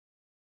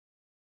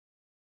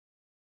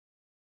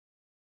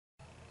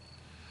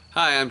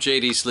Hi, I'm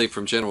JD Sleep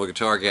from General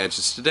Guitar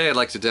Gadgets. Today I'd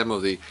like to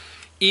demo the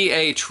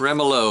EA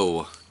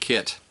Tremolo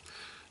kit.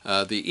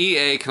 The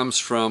EA comes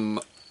from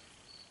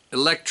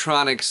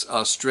Electronics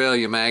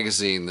Australia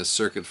magazine. This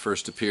circuit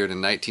first appeared in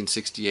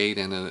 1968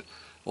 in an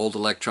old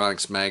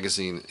electronics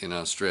magazine in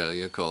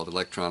Australia called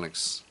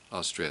Electronics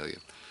Australia.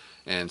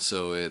 And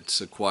so it's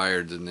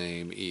acquired the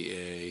name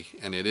EA,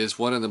 and it is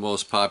one of the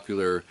most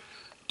popular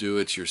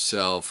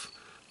do-it-yourself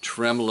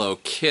tremolo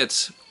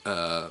kits.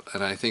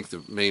 And I think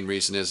the main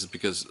reason is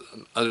because,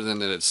 other than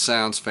that it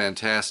sounds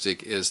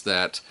fantastic, is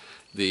that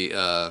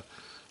the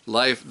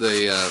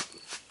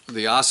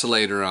the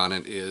oscillator on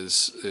it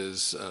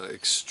is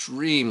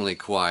extremely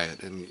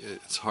quiet, and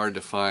it's hard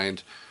to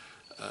find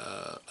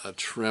a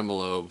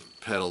tremolo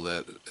pedal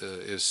that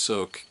is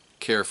so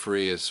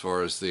carefree as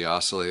far as the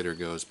oscillator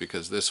goes,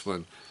 because this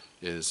one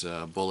is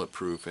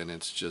bulletproof, and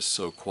it's just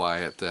so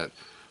quiet that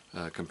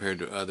compared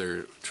to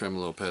other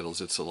tremolo pedals,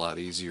 it's a lot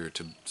easier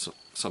to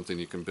something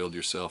you can build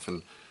yourself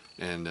and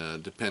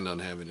depend on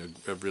having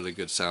a really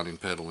good sounding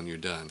pedal when you're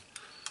done.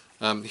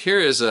 Here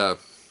is the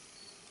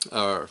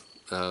kind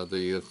of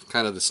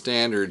the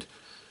standard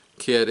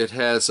kit. It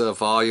has a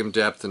volume,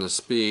 depth, and a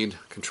speed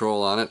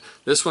control on it.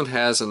 This one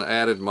has an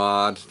added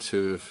mod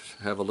to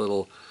have a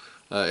little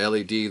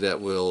LED that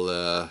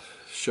will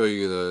show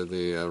you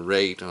the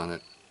rate on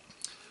it.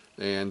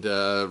 And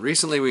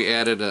recently we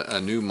added a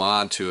new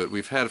mod to it.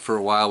 We've had it for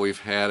a while. We've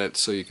had it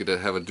so you could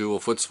have a dual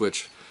foot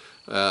switch.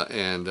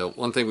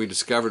 One thing we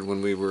discovered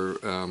when we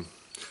were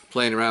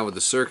playing around with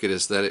the circuit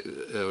is that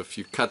if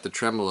you cut the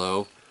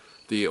tremolo,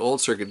 the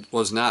old circuit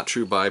was not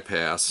true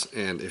bypass,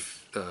 and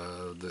if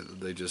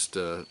they just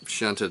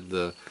shunted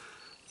the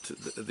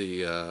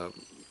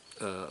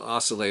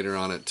oscillator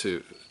on it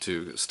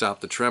to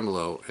stop the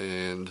tremolo,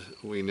 and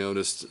we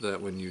noticed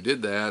that when you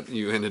did that,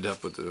 you ended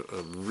up with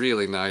a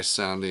really nice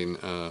sounding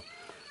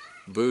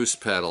boost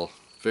pedal,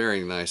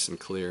 very nice and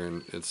clear,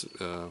 and it's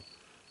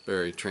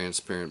very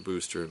transparent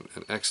booster and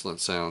an excellent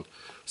sound.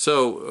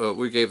 So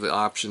we gave the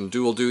option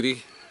dual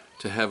duty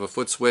to have a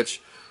foot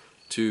switch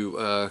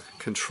to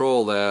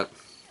control that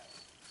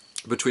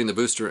between the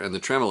booster and the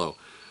tremolo.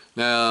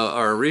 Now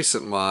our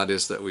recent mod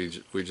is that we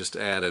just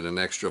added an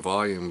extra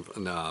volume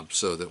knob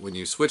so that when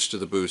you switch to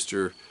the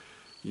booster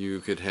you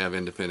could have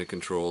independent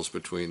controls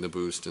between the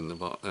boost and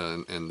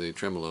the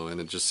tremolo,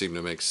 and it just seemed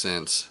to make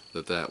sense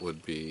that that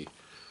would be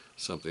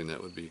something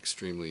that would be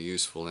extremely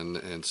useful,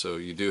 and so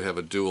you do have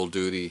a dual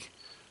duty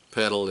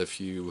pedal if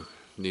you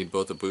need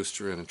both a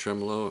booster and a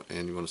tremolo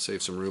and you want to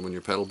save some room on your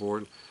pedal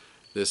board.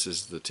 This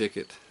is the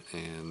ticket,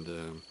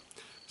 and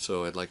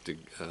so I'd like to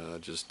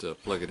just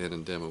plug it in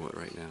and demo it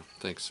right now.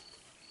 Thanks.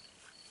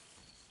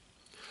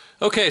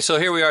 Okay, so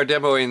here we are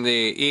demoing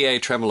the EA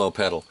Tremolo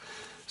pedal.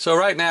 So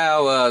right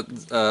now,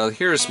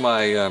 here's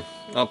my,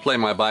 I'll play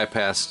my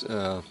bypass.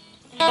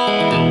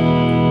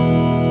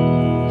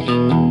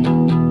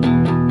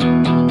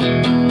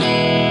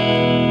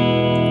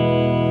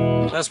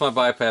 That's my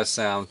bypass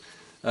sound.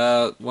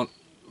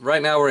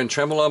 Right now we're in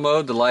tremolo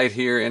mode. The light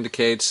here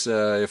indicates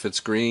if it's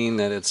green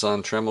that it's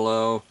on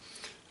tremolo.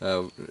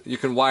 You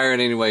can wire it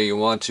any way you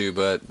want to,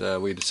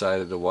 but we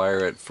decided to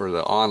wire it for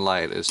the on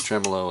light as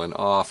tremolo, and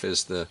off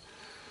is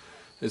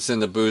it's in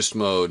the boost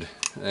mode.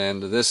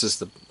 And this is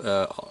the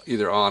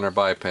either on or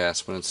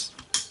bypass. When it's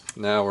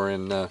now we're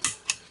in.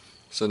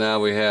 So now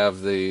we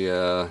have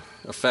the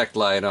effect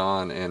light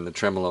on and the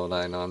tremolo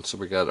light on. So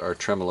we got our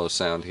tremolo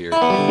sound here.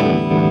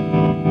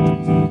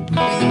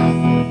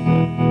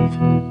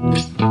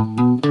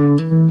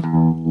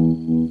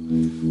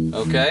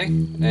 Okay,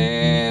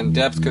 and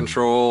depth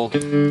control,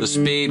 the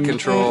speed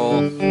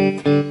control,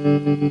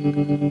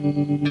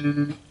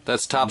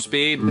 that's top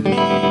speed.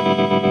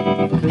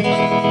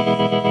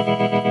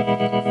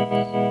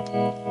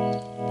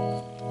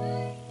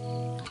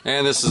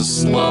 And this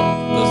is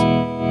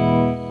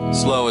the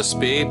slowest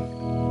speed.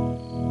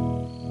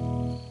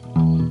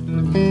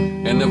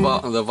 And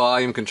the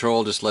volume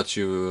control just lets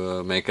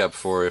you make up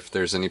for if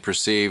there's any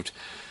perceived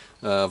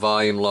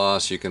volume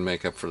loss. You can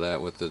make up for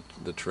that with the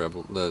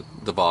treble,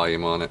 the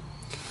volume on it.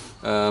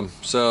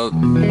 So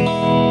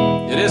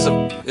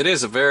it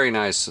is a very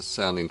nice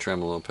sounding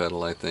tremolo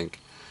pedal, I think.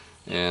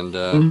 And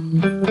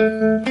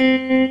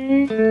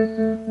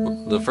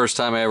the first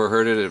time I ever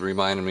heard it, it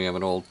reminded me of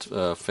an old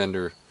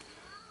Fender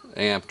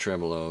amp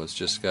tremolo. It's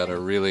just got a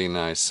really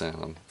nice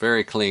sound,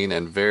 very clean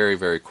and very,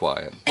 very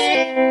quiet.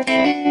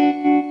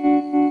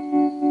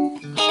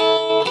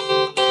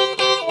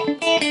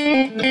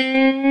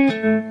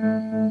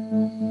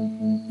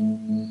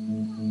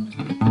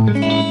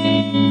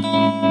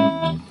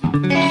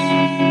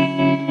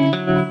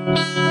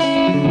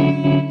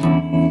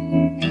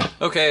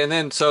 Okay, and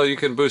then so you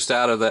can boost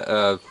out of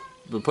that,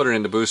 put it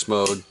into boost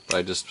mode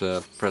by just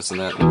pressing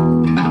that,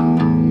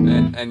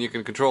 and you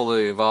can control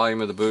the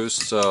volume of the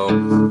boost. So,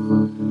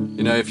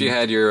 you know, if you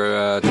had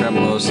your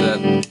tremolo set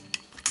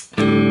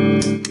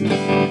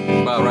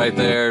about right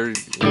there,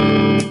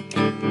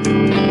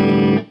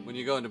 when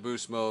you go into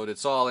boost mode,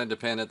 it's all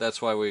independent.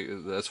 That's why we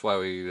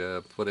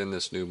put in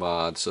this new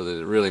mod, so that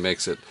it really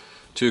makes it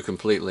two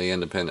completely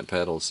independent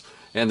pedals.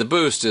 And the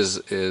boost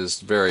is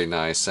very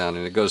nice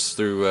sounding. It goes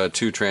through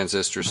two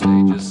transistor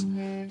stages,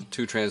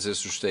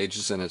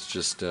 and it's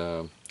just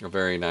a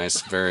very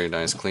nice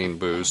clean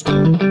boost.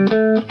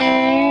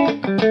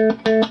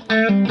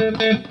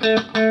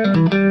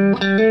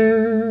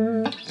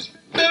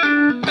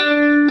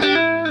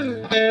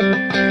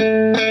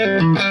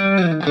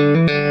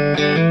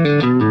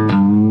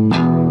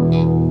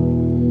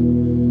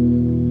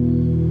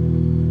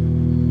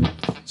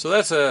 So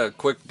that's a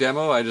quick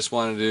demo. I just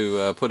wanted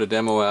to put a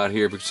demo out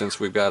here because since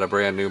we've got a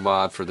brand new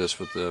mod for this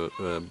with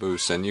the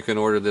boost, and you can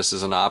order this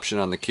as an option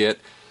on the kit,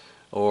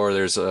 or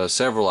there's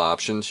several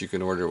options. You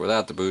can order it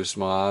without the boost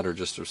mod or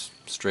just a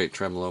straight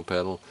tremolo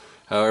pedal,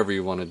 however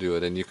you want to do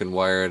it, and you can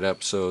wire it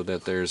up so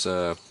that there's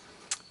a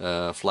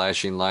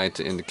flashing light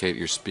to indicate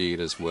your speed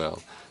as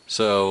well.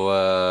 So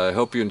I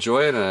hope you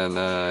enjoy it, and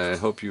I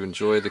hope you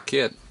enjoy the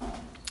kit.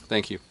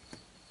 Thank you.